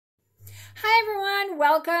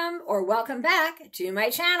welcome or welcome back to my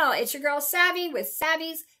channel. It's your girl Savvy with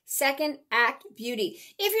Savvy's Second Act Beauty.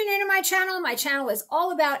 If you're new to my channel is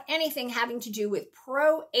all about anything having to do with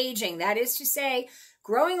pro-aging. That is to say,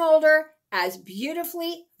 growing older as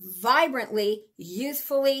beautifully, vibrantly,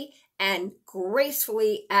 youthfully, and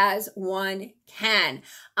gracefully as one can.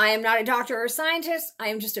 I am not a doctor or a scientist. I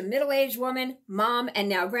am just a middle-aged woman, mom, and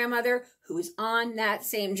now grandmother who's on that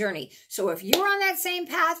same journey. So if you're on that same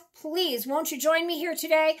path, please, won't you join me here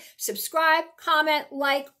today? Subscribe, comment,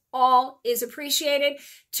 like, all is appreciated.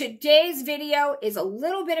 Today's video is a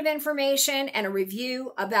little bit of information and a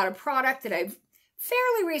review about a product that I've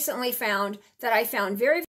fairly recently found that I found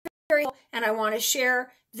very, very cool, and I want to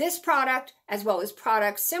share this product as well as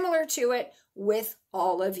products similar to it with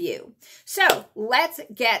all of you. So let's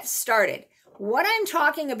get started. What I'm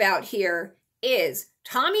talking about here is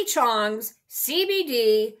Tommychong's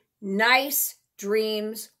CBD Nice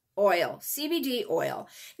Dreams oil, CBD oil.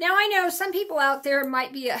 Now I know some people out there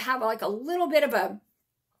might have like a little bit of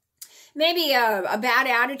maybe a bad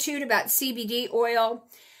attitude about CBD oil.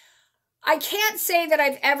 I can't say that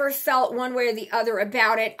I've ever felt one way or the other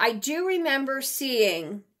about it. I do remember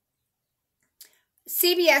seeing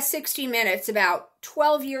CBS 60 Minutes about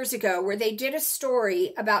 12 years ago where they did a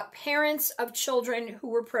story about parents of children who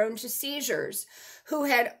were prone to seizures, who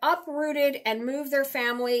had uprooted and moved their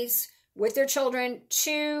families with their children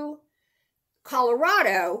to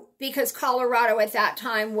Colorado because Colorado at that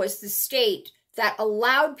time was the state that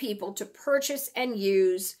allowed people to purchase and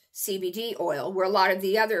use CBD oil, where a lot of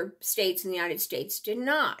the other states in the United States did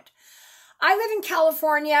not. I live in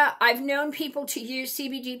California. I've known people to use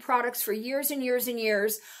CBD products for years and years and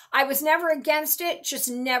years. I was never against it,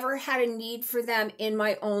 just never had a need for them in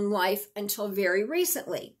my own life until very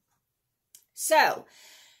recently. So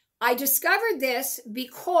I discovered this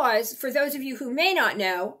because, for those of you who may not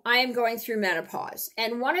know, I am going through menopause.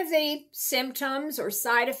 And one of the symptoms or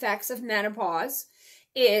side effects of menopause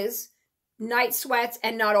is night sweats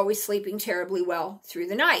and not always sleeping terribly well through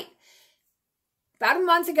the night. About a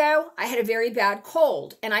month ago, I had a very bad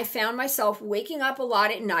cold, and I found myself waking up a lot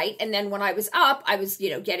at night. And then when I was up, I was,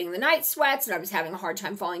 getting the night sweats, and I was having a hard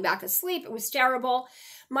time falling back asleep. It was terrible.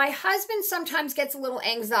 My husband sometimes gets a little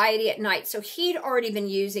anxiety at night, so he'd already been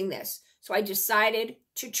using this. So I decided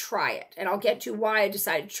to try it, and I'll get to why I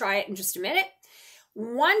decided to try it in just a minute.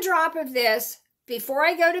 One drop of this before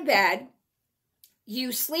I go to bed.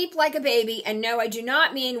 You sleep like a baby, and no, I do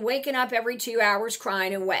not mean waking up every 2 hours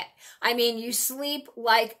crying and wet. I mean, you sleep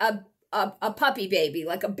like a puppy baby,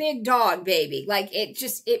 like a big dog baby. Like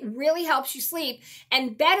it really helps you sleep.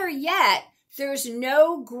 And better yet, there's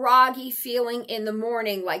no groggy feeling in the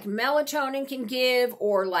morning like melatonin can give,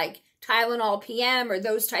 or like Tylenol PM, or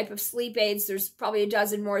those type of sleep aids. There's probably a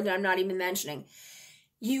dozen more that I'm not even mentioning.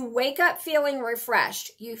 You wake up feeling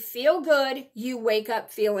refreshed. You feel good. You wake up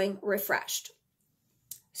feeling refreshed.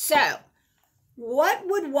 So, what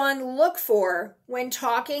would one look for when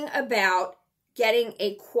talking about getting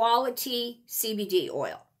a quality CBD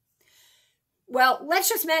oil? Well, let's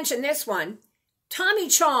just mention this one.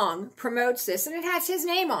 Tommychong promotes this, and it has his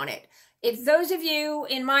name on it. If those of you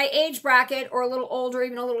in my age bracket or a little older,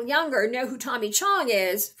 even a little younger, know who Tommychong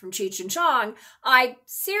is from Cheech and Chong, I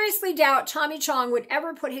seriously doubt Tommychong would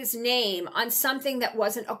ever put his name on something that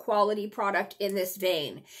wasn't a quality product in this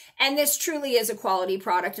vein. And this truly is a quality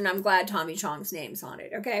product, and I'm glad Tommychong's name's on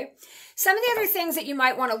it, okay? Some of the other things that you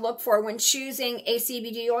might want to look for when choosing a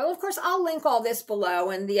CBD oil, of course, I'll link all this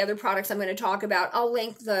below, and the other products I'm going to talk about, I'll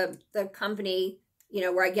link the company,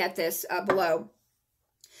 where I get this below.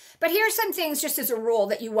 But here's some things just as a rule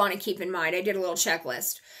that you want to keep in mind. I did a little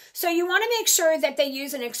checklist. So you want to make sure that they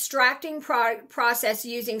use an extracting process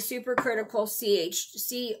using supercritical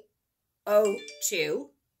CO2.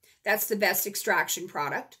 That's the best extraction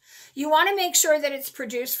product. You want to make sure that it's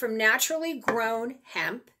produced from naturally grown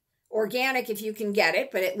hemp, organic if you can get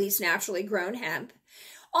it, but at least naturally grown hemp.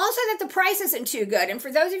 Also that the price isn't too good. And for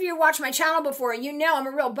those of you who watched my channel before, you know I'm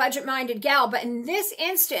a real budget-minded gal. But in this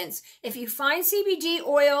instance, if you find CBD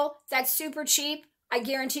oil that's super cheap, I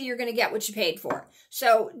guarantee you're going to get what you paid for.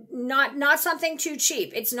 So not something too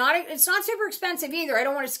cheap. It's not super expensive either. I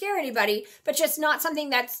don't want to scare anybody, but just not something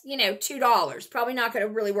that's, $2. Probably not going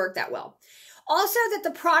to really work that well. Also that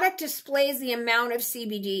the product displays the amount of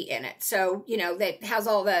CBD in it. So, that has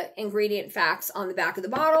all the ingredient facts on the back of the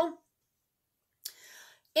bottle.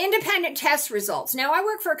 Independent test results. Now, I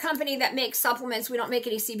work for a company that makes supplements. We don't make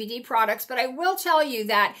any CBD products, but I will tell you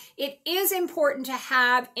that it is important to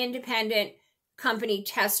have independent company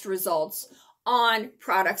test results on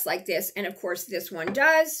products like this. And of course, this one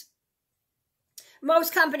does.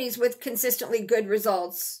 most companies with consistently good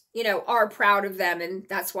results, you know, are proud of them, and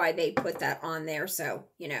that's why they put that on there. So,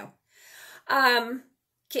 you know,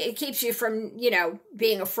 it keeps you from, you know,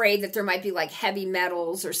 being afraid that there might be like heavy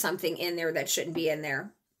metals or something in there that shouldn't be in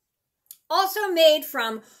there. Also made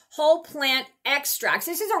from whole plant extracts.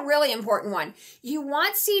 This is a really important one. You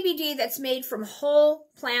want CBD that's made from whole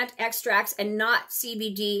plant extracts and not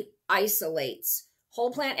CBD isolates.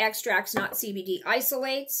 Whole plant extracts, not CBD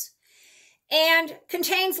isolates. And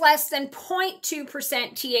contains less than 0.2%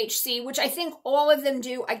 THC, which I think all of them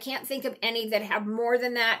do. I can't think of any that have more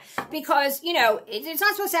than that because, you know, it's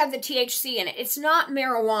not supposed to have the THC in it. It's not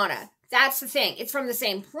marijuana. That's the thing. It's from the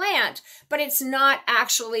same plant, but it's not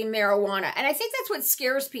actually marijuana. And I think that's what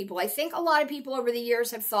scares people. I think a lot of people over the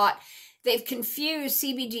years have thought they've confused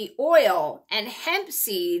CBD oil and hemp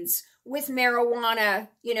seeds with marijuana,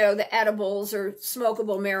 you know, the edibles or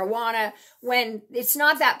smokable marijuana, when it's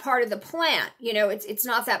not that part of the plant. You know, it's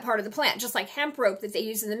not that part of the plant. Just like hemp rope that they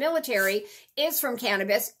use in the military is from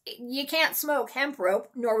cannabis. You can't smoke hemp rope,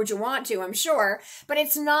 nor would you want to, I'm sure, but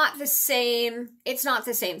it's not the same. It's not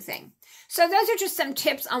the same thing. So those are just some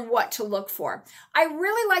tips on what to look for. I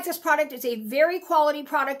really like this product. It's a very quality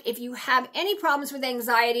product. If you have any problems with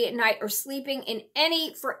anxiety at night or sleeping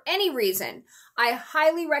for any reason, I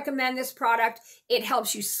highly recommend this product. It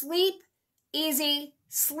helps you sleep easy,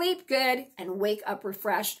 sleep good, and wake up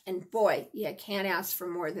refreshed. And boy, you can't ask for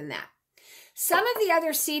more than that. Some of the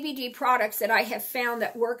other CBD products that I have found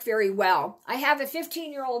that work very well. I have a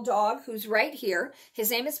 15-year-old dog who's right here.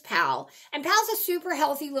 His name is Pal. And Pal's a super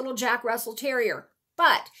healthy little Jack Russell Terrier.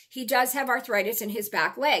 But he does have arthritis in his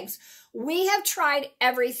back legs. We have tried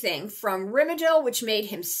everything from Rimadyl, which made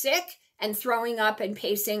him sick and throwing up and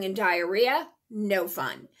pacing and diarrhea. No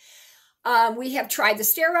fun. We have tried the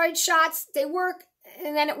steroid shots. They work,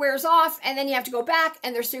 and then it wears off, and then you have to go back,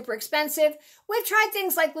 and they're super expensive. We've tried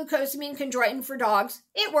things like glucosamine chondroitin for dogs.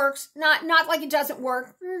 It works. Not like it doesn't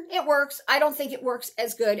work. It works. I don't think it works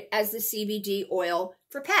as good as the CBD oil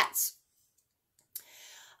for pets.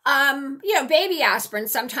 You know, baby aspirin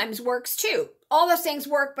sometimes works too. All those things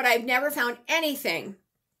work, but I've never found anything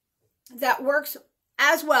that works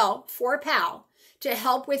as well for Pal to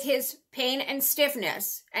help with his pain and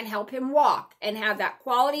stiffness and help him walk and have that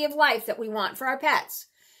quality of life that we want for our pets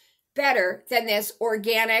better than this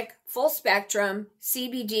organic, full spectrum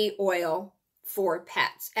CBD oil for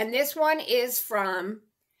pets. And this one is from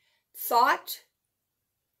Thought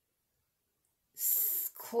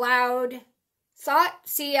Cloud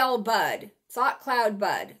Bud.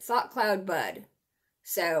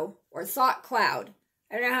 So, or Thought Cloud.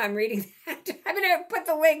 I don't know how I'm reading that. I'm going to put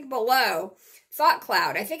the link below. Thought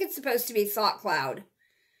Cloud. I think it's supposed to be Thought Cloud.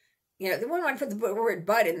 You know, they wouldn't want to put the word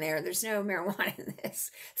bud in there. There's no marijuana in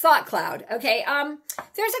this. Thought Cloud. Okay.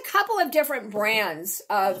 There's a couple of different brands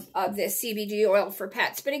of this CBD oil for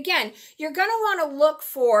pets. But again, you're going to want to look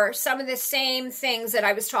for some of the same things that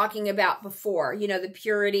I was talking about before. You know, the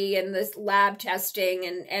purity and the lab testing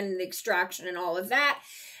and the extraction and all of that.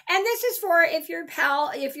 And this is for if your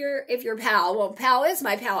pal, well, Pal is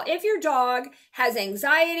my pal. If your dog has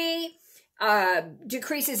anxiety,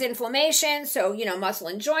 decreases inflammation, so, you know, muscle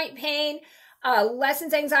and joint pain,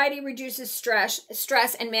 lessens anxiety, reduces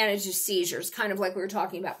stress, and manages seizures, kind of like we were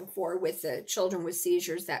talking about before with the children with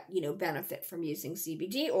seizures that, you know, benefit from using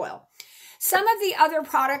CBD oil. Some of the other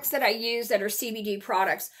products that I use that are CBD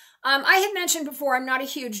products, I had mentioned before, I'm not a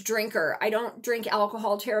huge drinker. I don't drink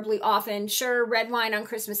alcohol terribly often. Sure, red wine on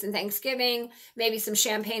Christmas and Thanksgiving, maybe some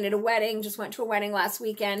champagne at a wedding. Just went to a wedding last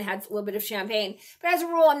weekend, had a little bit of champagne. But as a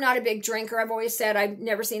rule, I'm not a big drinker. I've always said I've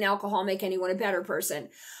never seen alcohol make anyone a better person.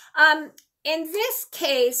 In this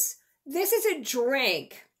case, this is a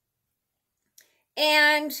drink.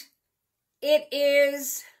 And it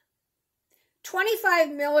is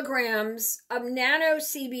 25 milligrams of Nano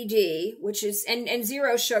CBD, which is, and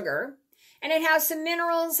zero sugar. And it has some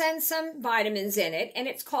minerals and some vitamins in it. And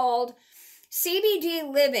it's called CBD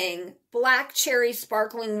Living Black Cherry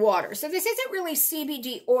Sparkling Water. So this isn't really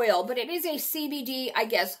CBD oil, but it is a CBD, I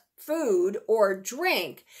guess, food or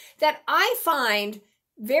drink that I find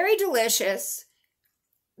very delicious,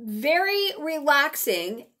 very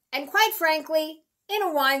relaxing, and quite frankly, in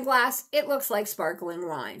a wine glass, it looks like sparkling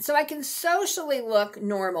wine. So I can socially look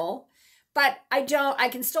normal, but I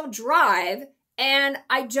can still drive, and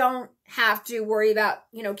I don't have to worry about,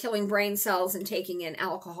 you know, killing brain cells and taking in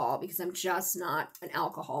alcohol because I'm just not an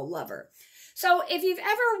alcohol lover. So if you've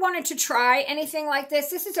ever wanted to try anything like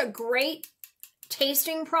this is a great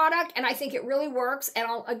tasting product, and I think it really works. And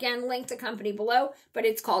I'll again link the company below, but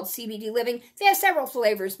it's called CBD Living. They have several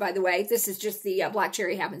flavors, by the way. This is just the black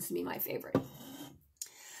cherry happens to be my favorite.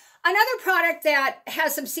 Another product that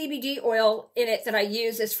has some CBD oil in it that I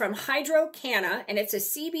use is from Hydrocana, and it's a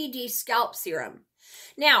CBD scalp serum.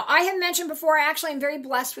 Now, I have mentioned before, I actually am very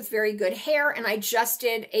blessed with very good hair, and I just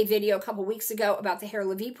did a video a couple weeks ago about the Hair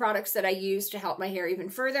LaVie products that I use to help my hair even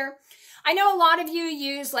further. I know a lot of you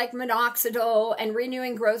use like minoxidil and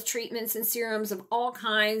renewing growth treatments and serums of all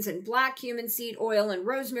kinds and black cumin seed oil and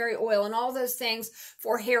rosemary oil and all those things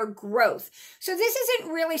for hair growth. So this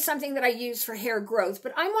isn't really something that I use for hair growth,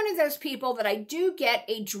 but I'm one of those people that I do get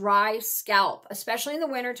a dry scalp, especially in the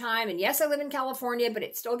wintertime. And yes, I live in California, but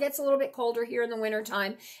it still gets a little bit colder here in the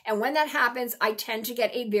wintertime. And when that happens, I tend to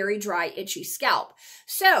get a very dry, itchy scalp.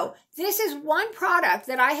 So this is one product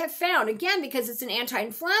that I have found, again, because it's an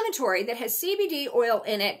anti-inflammatory that has CBD oil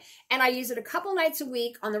in it, and I use it a couple nights a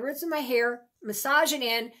week on the roots of my hair, massage it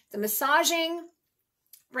in. The massaging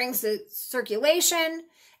brings the circulation,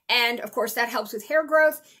 and of course that helps with hair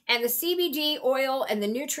growth, and the CBD oil and the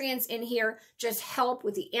nutrients in here just help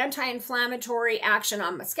with the anti-inflammatory action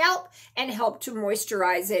on my scalp and help to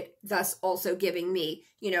moisturize it, thus also giving me,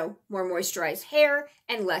 you know, more moisturized hair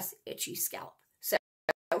and less itchy scalp.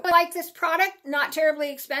 I like this product, not terribly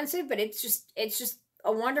expensive, but it's just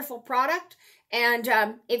a wonderful product. And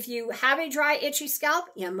if you have a dry, itchy scalp,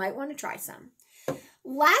 you might want to try some.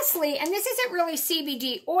 Lastly, and this isn't really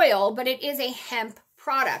CBD oil, but it is a hemp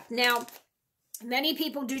product. Now, many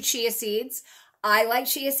people do chia seeds. I like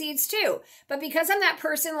chia seeds too, but because I'm that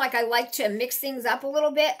person, like I like to mix things up a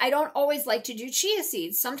little bit, I don't always like to do chia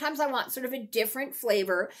seeds. Sometimes I want sort of a different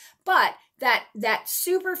flavor, but that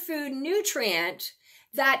superfood nutrient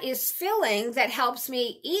that is filling, that helps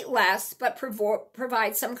me eat less, but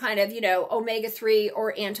provide some kind of, you know, omega-3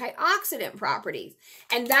 or antioxidant properties.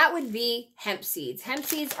 And that would be hemp seeds. Hemp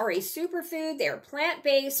seeds are a superfood. They are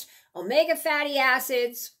plant-based, omega fatty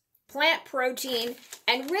acids, plant protein,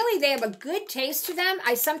 and really they have a good taste to them.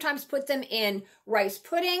 I sometimes put them in rice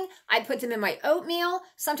pudding. I put them in my oatmeal.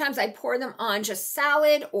 Sometimes I pour them on just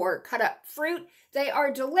salad or cut up fruit. They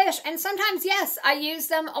are delish. And sometimes, yes, I use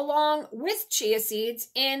them along with chia seeds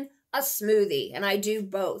in a smoothie, and I do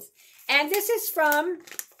both. And this is from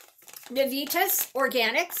Navitas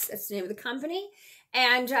Organics. That's the name of the company.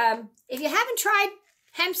 And if you haven't tried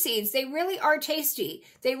hemp seeds, they really are tasty.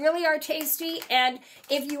 They really are tasty. And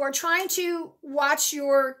if you are trying to watch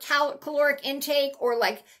your caloric intake or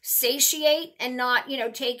like satiate and not, you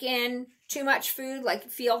know, take in too much food, like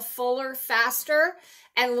feel fuller, faster,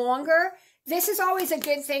 and longer, this is always a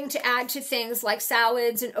good thing to add to things like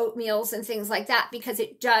salads and oatmeals and things like that, because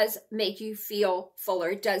it does make you feel fuller.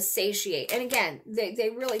 It does satiate. And again, they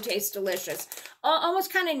really taste delicious.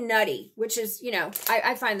 Almost kind of nutty, which is, you know,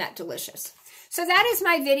 I find that delicious. So that is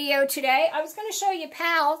my video today. I was going to show you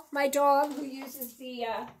Pal, my dog who uses the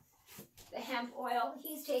hemp oil.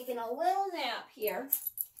 He's taking a little nap here.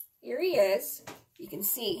 Here he is. You can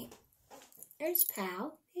see. There's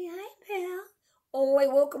Pal. Hey, hi, Pal. Oh, I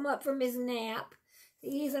woke him up from his nap.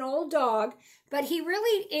 He's an old dog, but he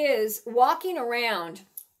really is walking around,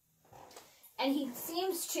 and he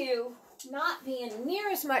seems to not be in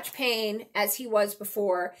near as much pain as he was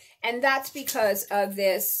before, and that's because of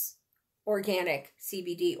this organic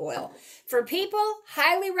CBD oil. For people,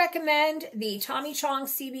 highly recommend the Tommychong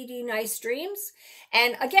CBD Nice Dreams.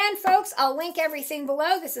 And again, folks, I'll link everything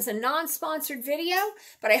below. This is a non-sponsored video,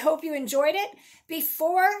 but I hope you enjoyed it.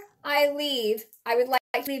 Before I leave, I would like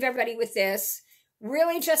to leave everybody with this,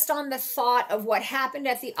 really just on the thought of what happened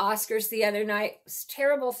at the Oscars the other night. It's a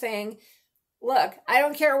terrible thing. Look, I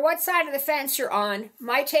don't care what side of the fence you're on.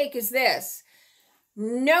 My take is this: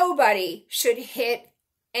 nobody should hit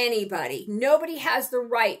anybody. Nobody has the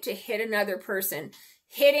right to hit another person.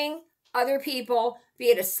 Hitting other people, be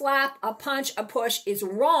it a slap, a punch, a push, is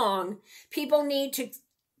wrong. People need to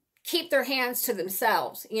keep their hands to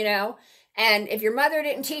themselves, you know? And if your mother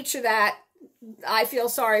didn't teach you that, I feel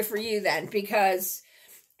sorry for you then, because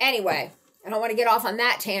anyway, I don't want to get off on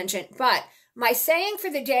that tangent, but my saying for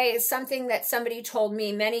the day is something that somebody told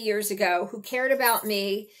me many years ago who cared about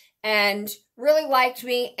me and really liked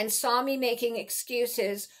me and saw me making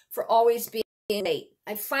excuses for always being late.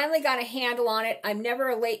 I finally got a handle on it. I'm never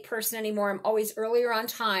a late person anymore. I'm always earlier on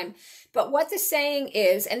time. But what the saying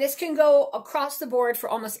is, and this can go across the board for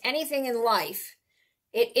almost anything in life,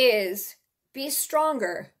 it is, be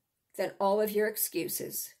stronger than all of your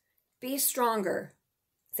excuses. Be stronger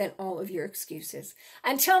than all of your excuses.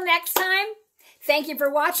 Until next time, thank you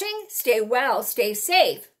for watching. Stay well, stay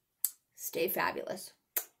safe, stay fabulous.